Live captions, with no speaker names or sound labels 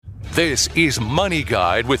This is Money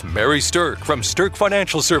Guide with Mary Sterk from Sterk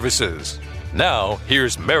Financial Services. Now,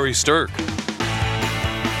 here's Mary Sterk.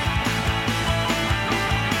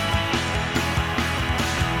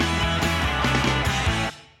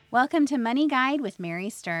 Welcome to Money Guide with Mary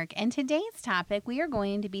Sterk. And today's topic, we are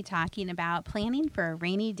going to be talking about planning for a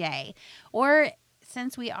rainy day, or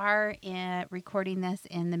since we are recording this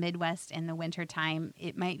in the Midwest in the wintertime,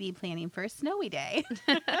 it might be planning for a snowy day.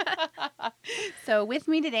 So with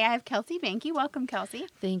me today, I have Kelsey Banky. Welcome, Kelsey.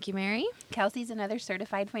 Thank you, Mary. Kelsey's another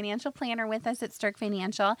certified financial planner with us at Sterk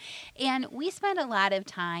Financial. And we spend a lot of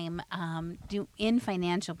time in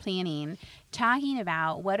financial planning talking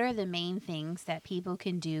about what are the main things that people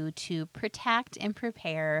can do to protect and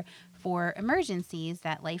prepare for emergencies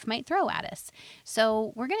that life might throw at us.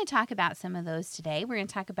 So we're going to talk about some of those today. We're going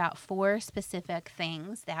to talk about 4 specific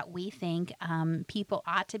things that we think people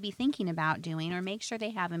ought to be thinking about doing or make sure they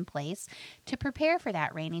have in place to prepare for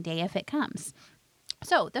that rainy day if it comes.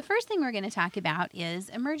 So the first thing we're going to talk about is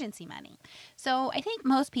emergency money. So I think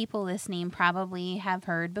most people listening probably have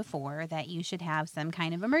heard before that you should have some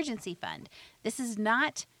kind of emergency fund. This is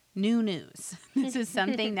not new news. This is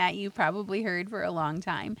something that you probably heard for a long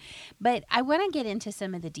time. But I want to get into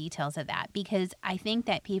some of the details of that because I think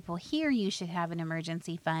that people hear you should have an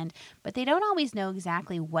emergency fund, but they don't always know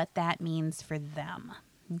exactly what that means for them.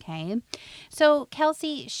 Okay. So,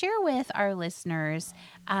 Kelsey, share with our listeners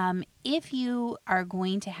if you are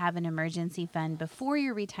going to have an emergency fund before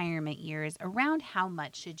your retirement years, around how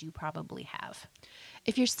much should you probably have?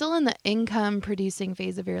 If you're still in the income producing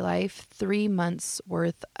phase of your life, 3 months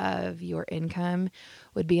worth of your income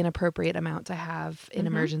would be an appropriate amount to have in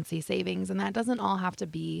emergency savings. And that doesn't all have to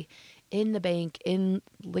be in the bank, in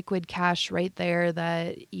liquid cash right there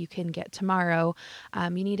that you can get tomorrow. You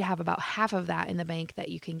need to have about half of that in the bank that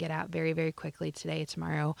you can get out very, very quickly today,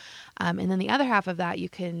 tomorrow. And then the other half of that, you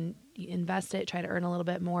can invest it, try to earn a little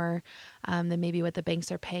bit more than maybe what the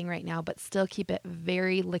banks are paying right now, but still keep it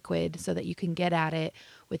very liquid so that you can get at it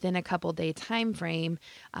within a couple day time frame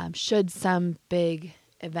should some big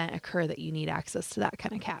event occur that you need access to that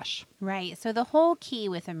kind of cash. Right. So the whole key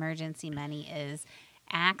with emergency money is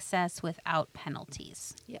access without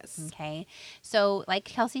penalties. Yes. Okay. So like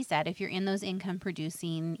Kelsey said, if you're in those income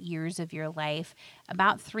producing years of your life,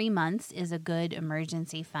 about 3 months is a good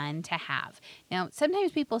emergency fund to have. Now,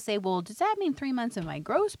 sometimes people say, well, does that mean 3 months of my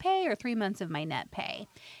gross pay or 3 months of my net pay?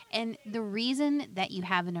 And the reason that you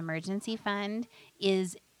have an emergency fund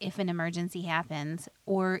is if an emergency happens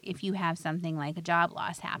or if you have something like a job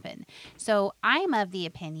loss happen. So I'm of the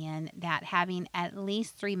opinion that having at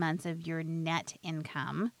least 3 months of your net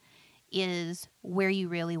income is where you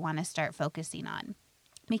really want to start focusing on.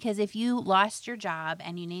 Because if you lost your job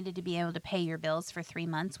and you needed to be able to pay your bills for 3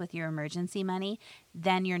 months with your emergency money,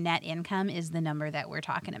 then your net income is the number that we're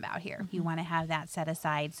talking about here. You want to have that set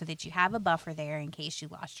aside so that you have a buffer there in case you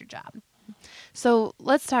lost your job. So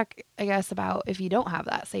let's talk, I guess, about if you don't have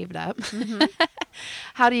that saved up.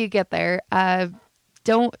 How do you get there?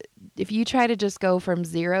 If you try to just go from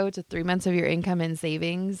 0 to 3 months of your income in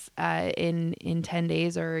savings in 10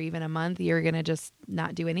 days or even a month, you're going to just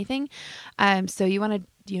not do anything. So you want to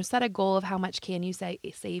set a goal of how much can you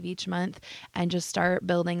save each month and just start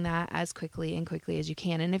building that as quickly as you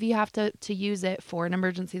can. And if you have to use it for an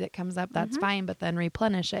emergency that comes up, that's fine, but then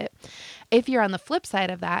replenish it. If you're on the flip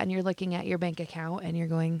side of that and you're looking at your bank account and you're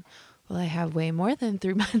going, well, I have way more than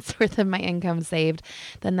 3 months worth of my income saved,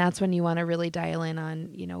 then that's when you want to really dial in on,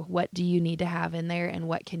 what do you need to have in there and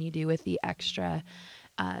what can you do with the extra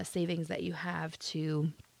savings that you have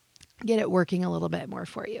to get it working a little bit more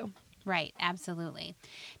for you. Right. Absolutely.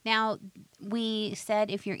 Now, we said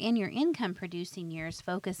if you're in your income producing years,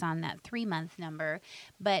 focus on that 3 month number.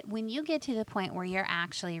 But when you get to the point where you're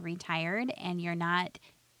actually retired and you're not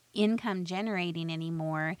income generating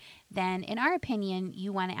anymore, then in our opinion,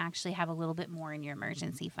 you want to actually have a little bit more in your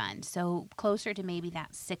emergency fund. So closer to maybe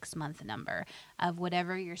that 6 month number of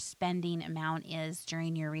whatever your spending amount is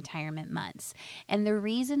during your retirement months. And the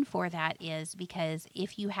reason for that is because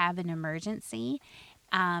if you have an emergency,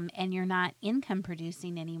 and you're not income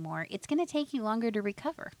producing anymore, it's going to take you longer to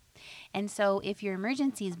recover. And so if your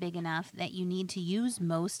emergency is big enough that you need to use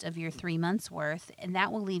most of your 3 months worth, and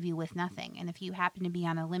that will leave you with nothing. And if you happen to be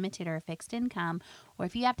on a limited or a fixed income, or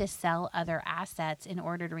if you have to sell other assets in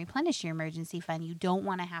order to replenish your emergency fund, you don't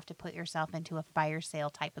want to have to put yourself into a fire sale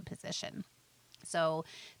type of position. So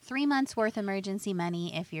 3 months worth emergency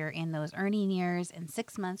money if you're in those earning years, and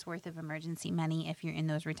 6 months worth of emergency money if you're in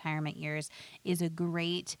those retirement years is a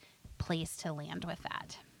great place to land with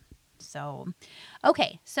that. So,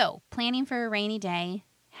 okay, so planning for a rainy day,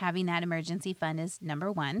 having that emergency fund is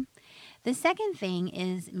number one. The second thing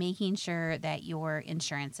is making sure that your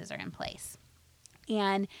insurances are in place.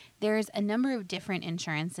 And there's a number of different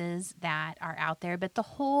insurances that are out there, but the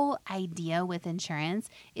whole idea with insurance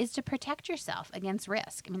is to protect yourself against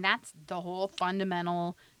risk. I mean, that's the whole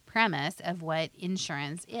fundamental premise of what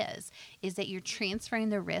insurance is that you're transferring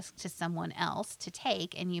the risk to someone else to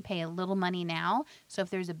take, and you pay a little money now. So if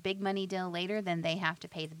there's a big money deal later, then they have to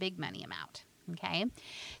pay the big money amount. Okay,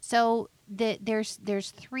 so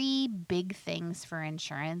there's three big things for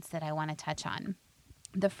insurance that I want to touch on.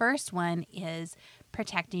 The first one is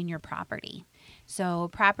protecting your property. So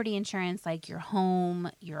property insurance, like your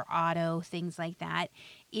home, your auto, things like that.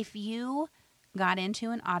 If you got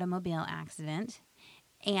into an automobile accident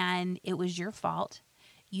and it was your fault,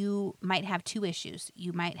 you might have two issues.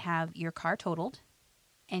 You might have your car totaled,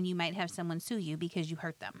 and you might have someone sue you because you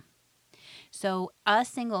hurt them. So a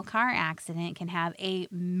single car accident can have a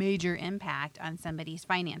major impact on somebody's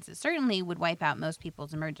finances. Certainly would wipe out most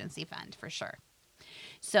people's emergency fund for sure.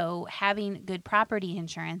 So having good property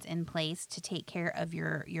insurance in place to take care of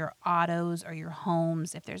your autos or your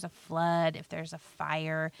homes, if there's a flood, if there's a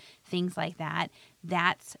fire, things like that,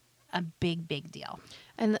 that's a big, big deal.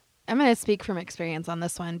 And I'm going to speak from experience on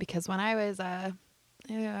this one, because when I was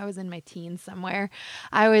in my teens somewhere,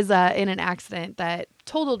 I was in an accident that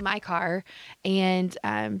totaled my car and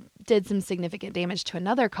did some significant damage to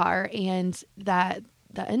another car. And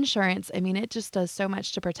the insurance, I mean, it just does so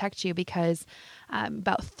much to protect you, because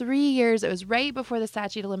about 3 years, it was right before the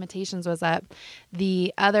statute of limitations was up,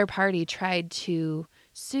 the other party tried to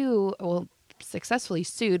sue, well, successfully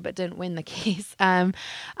sued, but didn't win the case,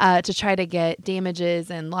 to try to get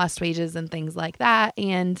damages and lost wages and things like that.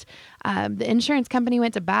 And the insurance company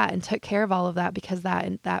went to bat and took care of all of that, because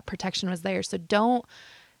that protection was there. So don't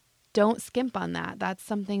skimp on that. That's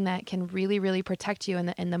something that can really, really protect you.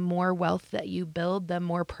 And the more wealth that you build, the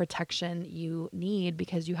more protection you need,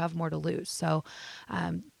 because you have more to lose. So,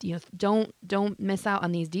 don't miss out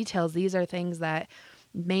on these details. These are things that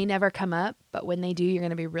may never come up, but when they do, you're going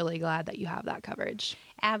to be really glad that you have that coverage.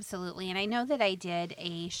 Absolutely. And I know that I did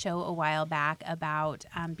a show a while back about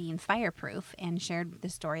being fireproof, and shared the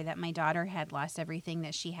story that my daughter had lost everything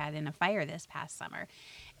that she had in a fire this past summer.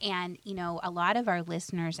 And, a lot of our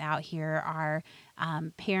listeners out here are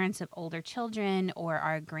parents of older children or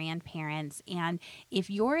are grandparents. And if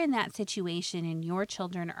you're in that situation and your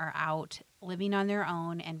children are out living on their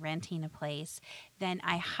own and renting a place, then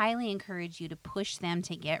I highly encourage you to push them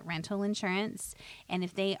to get rental insurance. And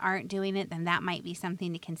if they aren't doing it, then that might be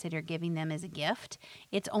something to consider giving them as a gift.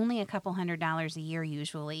 It's only a couple $100s a year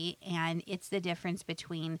usually, and it's the difference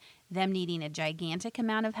between them needing a gigantic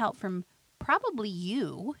amount of help from probably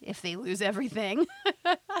you if they lose everything,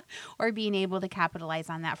 or being able to capitalize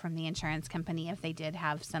on that from the insurance company if they did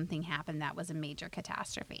have something happen that was a major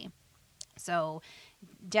catastrophe. So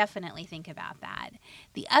definitely think about that.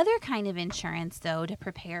 The other kind of insurance, though, to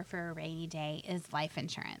prepare for a rainy day is life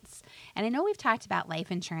insurance. And I know we've talked about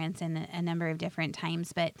life insurance in a number of different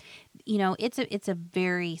times, but it's a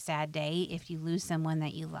very sad day if you lose someone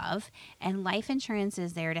that you love. And life insurance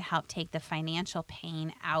is there to help take the financial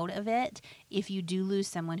pain out of it if you do lose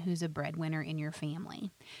someone who's a breadwinner in your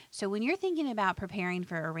family. So when you're thinking about preparing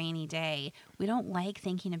for a rainy day, we don't like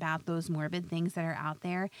thinking about those morbid things that are out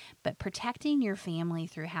there, but protecting your family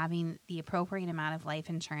through having the appropriate amount of life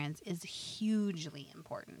insurance is hugely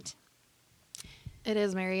important. It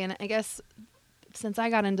is, Mary. And I guess since I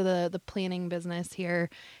got into the planning business here,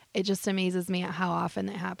 it just amazes me at how often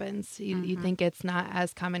it happens. You think it's not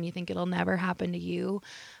as common. You think it'll never happen to you.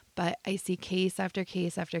 But I see case after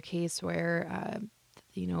case after case where,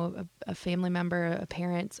 a family member, a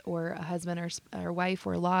parent, or a husband or wife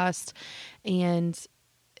were lost, and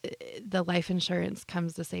the life insurance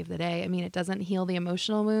comes to save the day. I mean, it doesn't heal the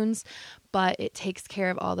emotional wounds, but it takes care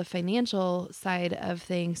of all the financial side of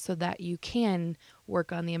things so that you can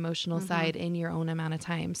work on the emotional side in your own amount of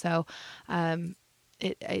time. So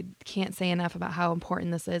I can't say enough about how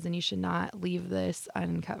important this is, and you should not leave this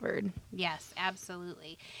uncovered. Yes,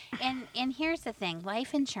 absolutely. And here's the thing.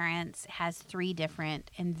 Life insurance has 3 different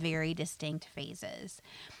and very distinct phases.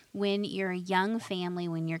 When you're a young family,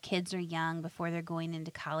 when your kids are young, before they're going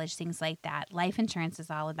into college, things like that, life insurance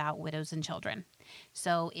is all about widows and children.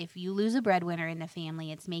 So if you lose a breadwinner in the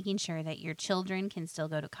family, it's making sure that your children can still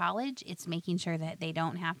go to college. It's making sure that they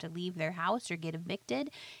don't have to leave their house or get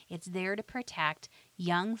evicted. It's there to protect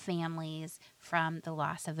young families from the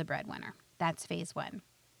loss of the breadwinner. That's phase 1.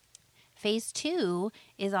 Phase 2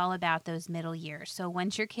 is all about those middle years. So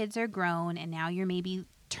once your kids are grown and now you're maybe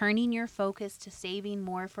turning your focus to saving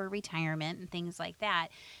more for retirement and things like that.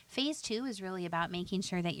 Phase 2 is really about making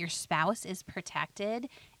sure that your spouse is protected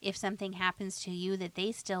if something happens to you, that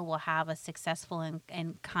they still will have a successful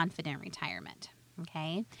and confident retirement.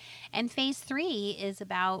 Okay. And phase 3 is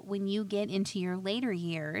about when you get into your later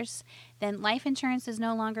years, then life insurance is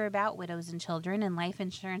no longer about widows and children, and life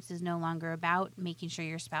insurance is no longer about making sure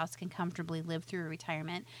your spouse can comfortably live through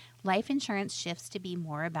retirement. Life insurance shifts to be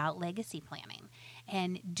more about legacy planning.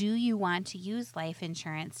 And do you want to use life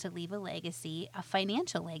insurance to leave a legacy, a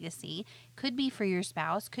financial legacy? Could be for your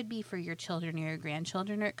spouse, could be for your children or your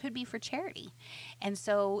grandchildren, or it could be for charity. And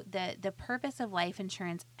so the purpose of life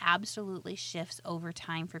insurance absolutely shifts over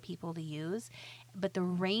time for people to use. But the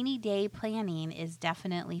rainy day planning is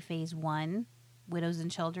definitely phase 1, widows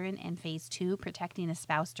and children, and phase 2, protecting a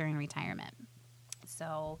spouse during retirement.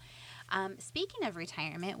 So speaking of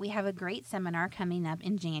retirement, we have a great seminar coming up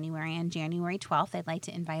in January, on January 12th. I'd like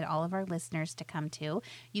to invite all of our listeners to come to.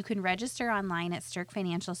 You can register online at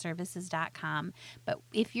sterkfinancialservices.com. But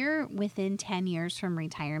if you're within 10 years from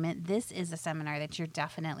retirement, this is a seminar that you're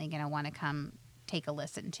definitely going to want to come take a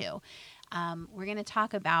listen to. We're going to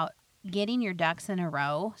talk about getting your ducks in a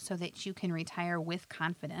row so that you can retire with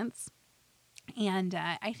confidence. And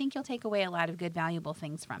I think you'll take away a lot of good, valuable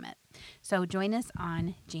things from it. So join us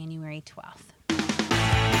on January 12th.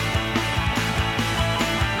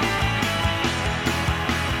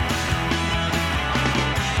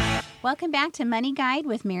 Welcome back to Money Guide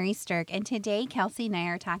with Mary Sterk. And today, Kelsey and I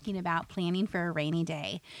are talking about planning for a rainy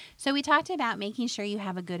day. So we talked about making sure you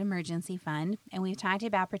have a good emergency fund, and we've talked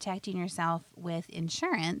about protecting yourself with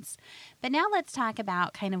insurance. But now let's talk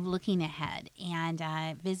about kind of looking ahead and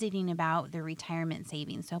visiting about the retirement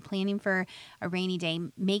savings. So planning for a rainy day,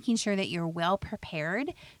 making sure that you're well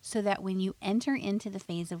prepared so that when you enter into the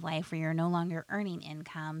phase of life where you're no longer earning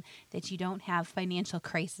income, that you don't have financial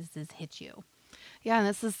crises hit you. Yeah, and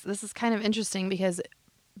this is kind of interesting because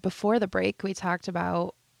before the break we talked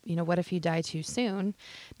about, what if you die too soon?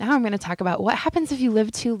 Now I'm going to talk about what happens if you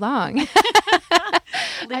live too long.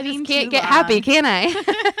 I just can't get happy, can I?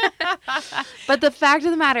 But the fact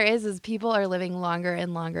of the matter is people are living longer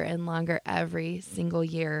and longer and longer every single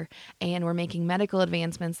year, and we're making medical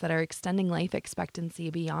advancements that are extending life expectancy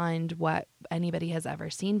beyond what anybody has ever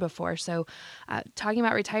seen before. So talking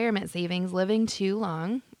about retirement savings, living too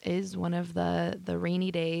long is one of the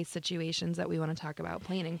rainy day situations that we want to talk about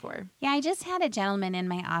planning for. Yeah, I just had a gentleman in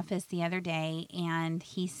my office the other day, and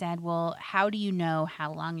he said, well, how do you know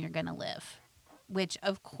how long you're going to live? Which,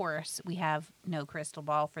 of course, we have no crystal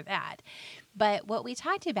ball for that. But what we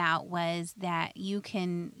talked about was that you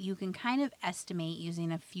can kind of estimate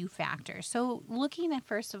using a few factors. So looking at,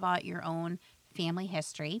 first of all, at your own family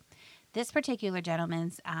history. This particular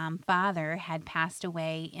gentleman's father had passed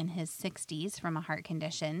away in his 60s from a heart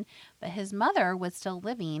condition, but his mother was still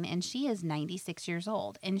living, and she is 96 years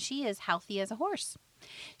old, and she is healthy as a horse.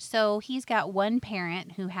 So he's got one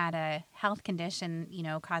parent who had a health condition,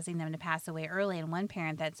 causing them to pass away early, and one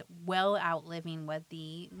parent that's well outliving what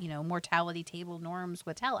the, mortality table norms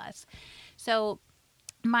would tell us. So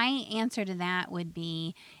my answer to that would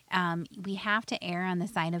be we have to err on the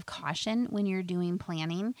side of caution when you're doing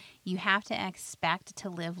planning. You have to expect to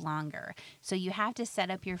live longer. So you have to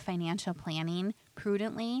set up your financial planning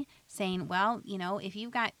prudently, saying, well, if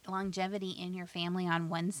you've got longevity in your family on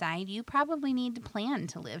one side, you probably need to plan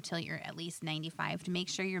to live till you're at least 95 to make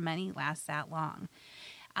sure your money lasts that long.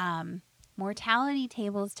 Mortality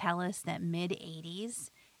tables tell us that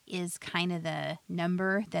mid-80s is kind of the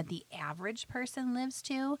number that the average person lives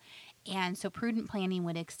to. And so prudent planning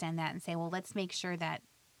would extend that and say, well, let's make sure that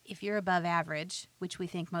if you're above average, which we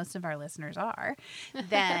think most of our listeners are,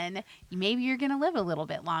 then maybe you're going to live a little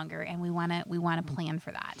bit longer, and we want to plan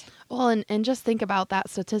for that. Well, and just think about that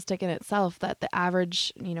statistic in itself, that the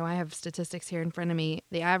average, I have statistics here in front of me,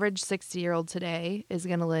 the average 60-year-old today is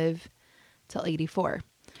going to live till 84.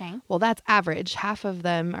 Okay. Well, that's average. Half of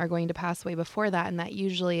them are going to pass away before that, and that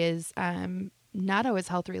usually is not always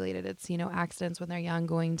health related. It's, accidents when they're young,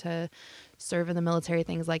 going to serve in the military,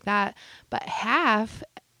 things like that. But half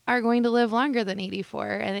are going to live longer than 84,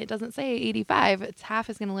 and it doesn't say 85. It's half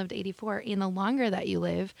is going to live to 84. And the longer that you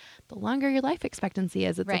live, the longer your life expectancy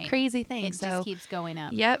is. It's right. a crazy thing. It just keeps going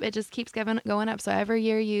up. Yep, it just keeps going up. So every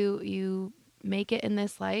year you make it in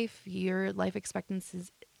this life, your life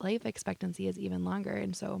expectancy is even longer,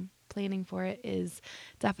 and so planning for it is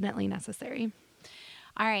definitely necessary.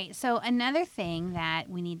 All right, so another thing that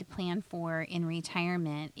we need to plan for in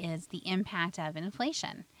retirement is the impact of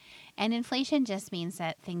inflation. And inflation just means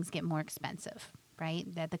that things get more expensive. right?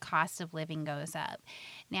 That the cost of living goes up.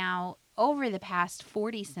 Now, over the past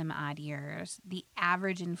 40 some odd years, the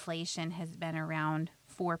average inflation has been around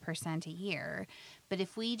 4% a year. But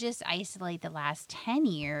if we just isolate the last 10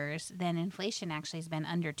 years, then inflation actually has been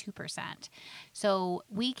under 2%. So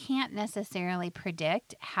we can't necessarily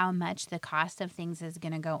predict how much the cost of things is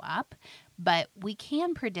going to go up, but we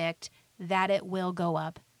can predict that it will go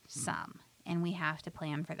up some, and we have to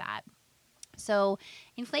plan for that. So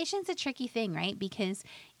inflation's a tricky thing, right? Because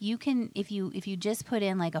you can, if you just put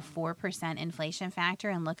in like a 4% inflation factor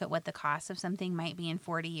and look at what the cost of something might be in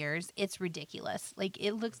 40 years, it's ridiculous. Like,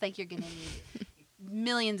 it looks like you're going to need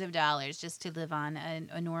millions of dollars just to live on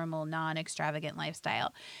a normal, non-extravagant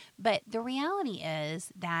lifestyle. But the reality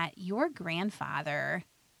is that your grandfather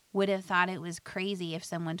would have thought it was crazy if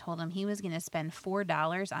someone told him he was going to spend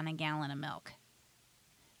 $4 on a gallon of milk.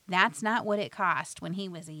 That's not what it cost when he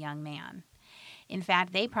was a young man. In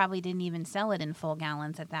fact, they probably didn't even sell it in full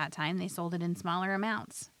gallons at that time. They sold it in smaller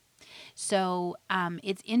amounts. So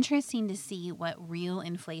it's interesting to see what real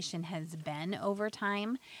inflation has been over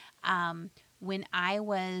time. When I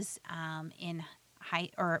was when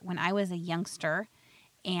I was a youngster,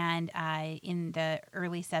 and in the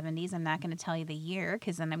early 70s, I'm not going to tell you the year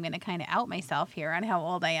because then I'm going to kind of out myself here on how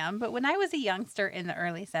old I am. But when I was a youngster in the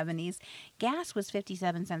early 70s, gas was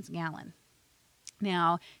 57 cents a gallon.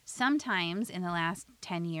 Now, sometimes in the last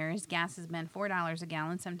 10 years, gas has been $4 a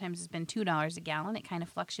gallon. Sometimes it's been $2 a gallon. It kind of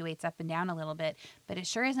fluctuates up and down a little bit, but it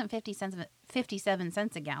sure isn't 57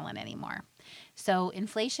 cents a gallon anymore. So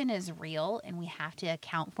inflation is real, and we have to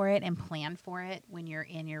account for it and plan for it when you're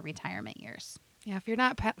in your retirement years. Yeah, if you're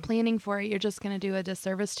not planning for it, you're just going to do a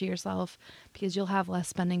disservice to yourself because you'll have less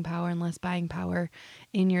spending power and less buying power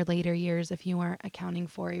in your later years if you aren't accounting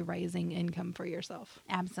for a rising income for yourself.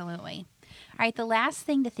 Absolutely. All right, the last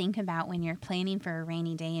thing to think about when you're planning for a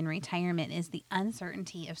rainy day in retirement is the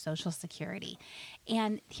uncertainty of Social Security.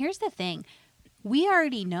 And here's the thing. We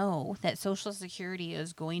already know that Social Security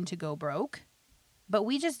is going to go broke, but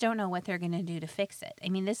we just don't know what they're going to do to fix it. I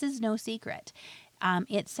mean, this is no secret.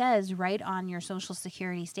 It says right on your Social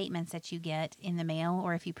Security statements that you get in the mail,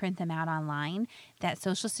 or if you print them out online, that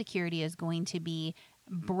Social Security is going to be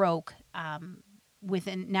broke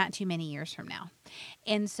within not too many years from now.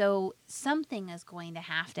 And so something is going to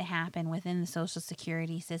happen within the Social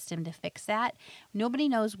Security system to fix that. Nobody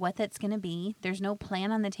knows what that's going to be. There's no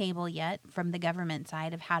plan on the table yet from the government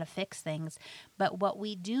side of how to fix things. But what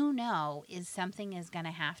we do know is something is going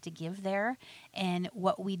to have to give there. And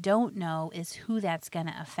what we don't know is who that's going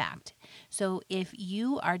to affect. So if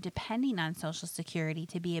you are depending on Social Security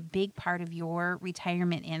to be a big part of your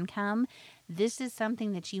retirement income, this is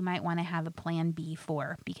something that you might want to have a plan B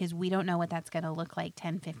for, because we don't know what that's going to look like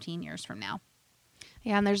 10, 15 years from now.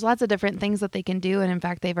 Yeah, and there's lots of different things that they can do. And in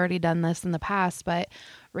fact, they've already done this in the past, but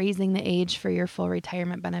raising the age for your full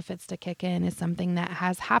retirement benefits to kick in is something that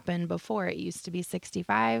has happened before. It used to be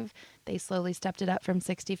 65. They slowly stepped it up from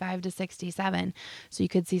 65 to 67. So you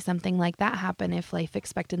could see something like that happen if life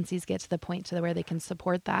expectancies get to the point to where they can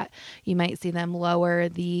support that. You might see them lower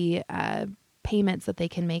the payments that they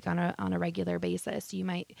can make on a regular basis.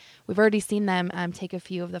 We've already seen them take a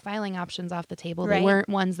few of the filing options off the table. Right. They weren't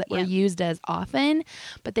ones that were used as often,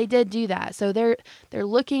 but they did do that. So they're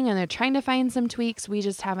looking and they're trying to find some tweaks. We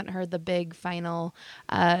just haven't heard the big final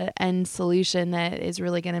end solution that is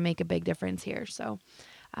really going to make a big difference here. So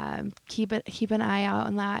keep an eye out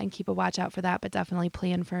on that and keep a watch out for that, but definitely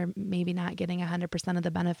plan for maybe not getting 100% of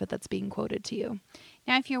the benefit that's being quoted to you.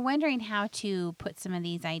 Now, if you're wondering how to put some of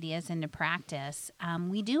these ideas into practice,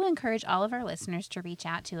 we do encourage all of our listeners to reach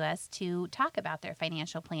out to us to talk about their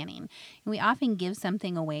financial planning. We often give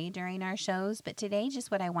something away during our shows, but today just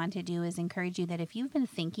what I want to do is encourage you that if you've been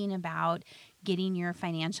thinking about getting your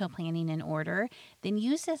financial planning in order, then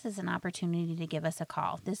use this as an opportunity to give us a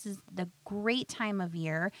call. This is the great time of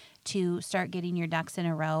year to start getting your ducks in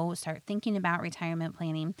a row, start thinking about retirement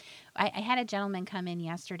planning. I had a gentleman come in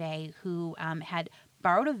yesterday who had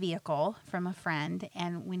borrowed a vehicle from a friend,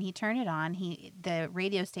 and when he turned it on, the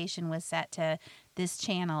radio station was set to this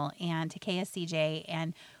channel and to KSCJ,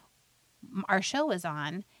 and our show was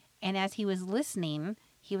on, and as he was listening,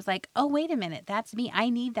 he was like, oh, wait a minute, that's me.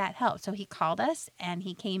 I need that help. So he called us and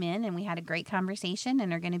he came in and we had a great conversation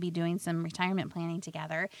and are going to be doing some retirement planning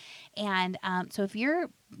together. And so if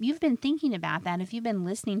you've been thinking about that, if you've been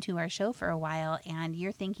listening to our show for a while and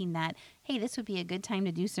you're thinking that, hey, this would be a good time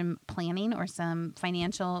to do some planning or some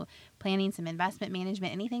financial planning, some investment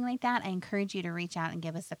management, anything like that, I encourage you to reach out and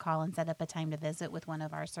give us a call and set up a time to visit with one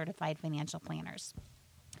of our certified financial planners.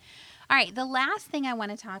 All right, the last thing I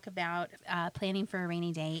want to talk about planning for a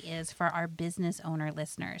rainy day is for our business owner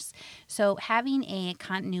listeners. So having a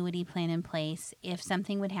continuity plan in place, if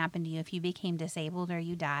something would happen to you, if you became disabled or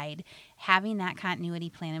you died, having that continuity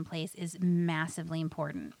plan in place is massively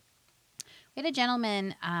important. We had a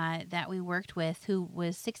gentleman that we worked with who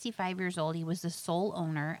was 65 years old. He was the sole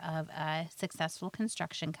owner of a successful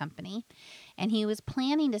construction company, and he was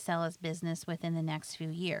planning to sell his business within the next few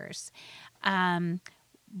years.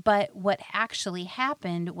 But what actually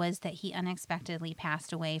happened was that he unexpectedly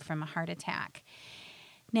passed away from a heart attack.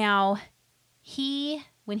 Now,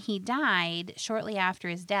 when he died, shortly after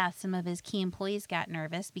his death, some of his key employees got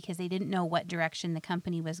nervous because they didn't know what direction the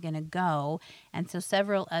company was going to go. And so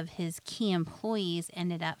several of his key employees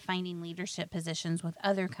ended up finding leadership positions with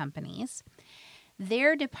other companies.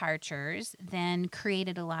 Their departures then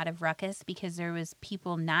created a lot of ruckus because there was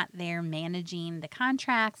people not there managing the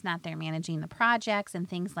contracts, not there managing the projects and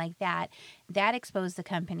things like that. That exposed the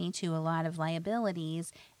company to a lot of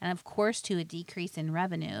liabilities and, of course, to a decrease in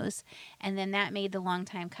revenues. And then that made the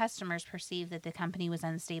longtime customers perceive that the company was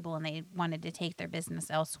unstable and they wanted to take their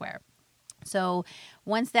business elsewhere. So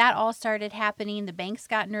once that all started happening, the banks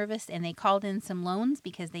got nervous and they called in some loans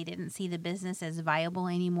because they didn't see the business as viable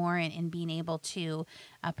anymore and being able to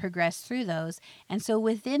progress through those. And so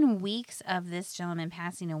within weeks of this gentleman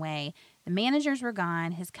passing away, the managers were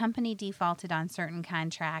gone, his company defaulted on certain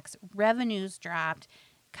contracts, revenues dropped,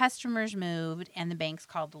 customers moved, and the banks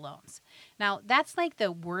called the loans. Now, that's like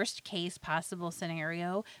the worst case possible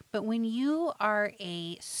scenario, but when you are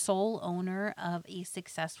a sole owner of a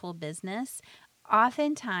successful business,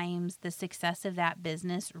 oftentimes the success of that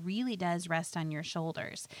business really does rest on your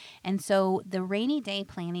shoulders. And so the rainy day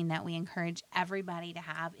planning that we encourage everybody to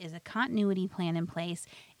have is a continuity plan in place.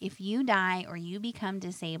 If you die or you become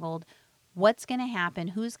disabled, what's going to happen?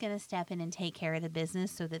 Who's going to step in and take care of the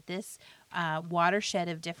business so that this watershed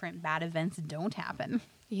of different bad events don't happen?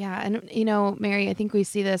 Yeah. And, Mary, I think we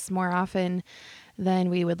see this more often than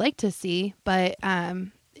we would like to see, but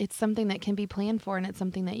it's something that can be planned for, and it's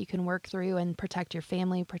something that you can work through and protect your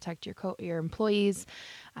family, protect your employees,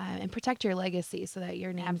 and protect your legacy so that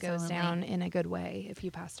your name goes down in a good way if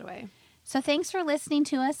you passed away. So thanks for listening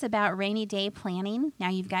to us about rainy day planning.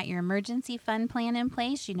 Now you've got your emergency fund plan in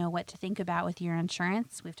place. You know what to think about with your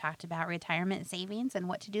insurance. We've talked about retirement savings and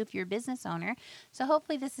what to do if you're a business owner. So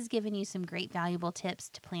hopefully this has given you some great valuable tips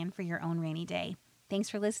to plan for your own rainy day. Thanks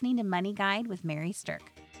for listening to Money Guide with Mary Sterk.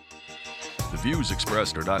 The views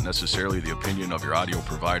expressed are not necessarily the opinion of your audio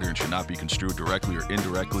provider and should not be construed directly or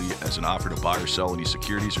indirectly as an offer to buy or sell any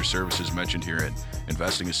securities or services mentioned herein.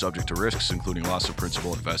 Investing is subject to risks, including loss of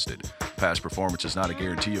principal invested. Past performance is not a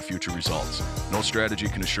guarantee of future results. No strategy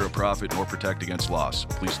can assure a profit nor protect against loss.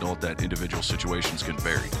 Please note that individual situations can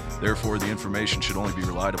vary. Therefore, the information should only be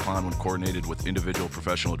relied upon when coordinated with individual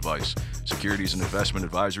professional advice. Securities and investment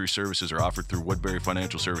advisory services are offered through Woodbury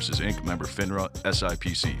Financial Services, Inc., member FINRA,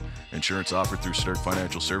 SIPC. Insurance offered through Sterk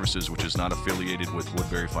Financial Services, which is not affiliated with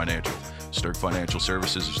Woodbury Financial. Sterk Financial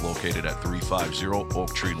Services is located at 350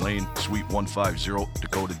 Oak Tree Lane, Suite 150,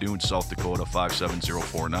 Dakota Dunes, South Dakota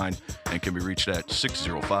 57049, and can be reached at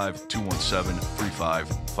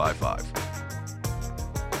 605-217-3555.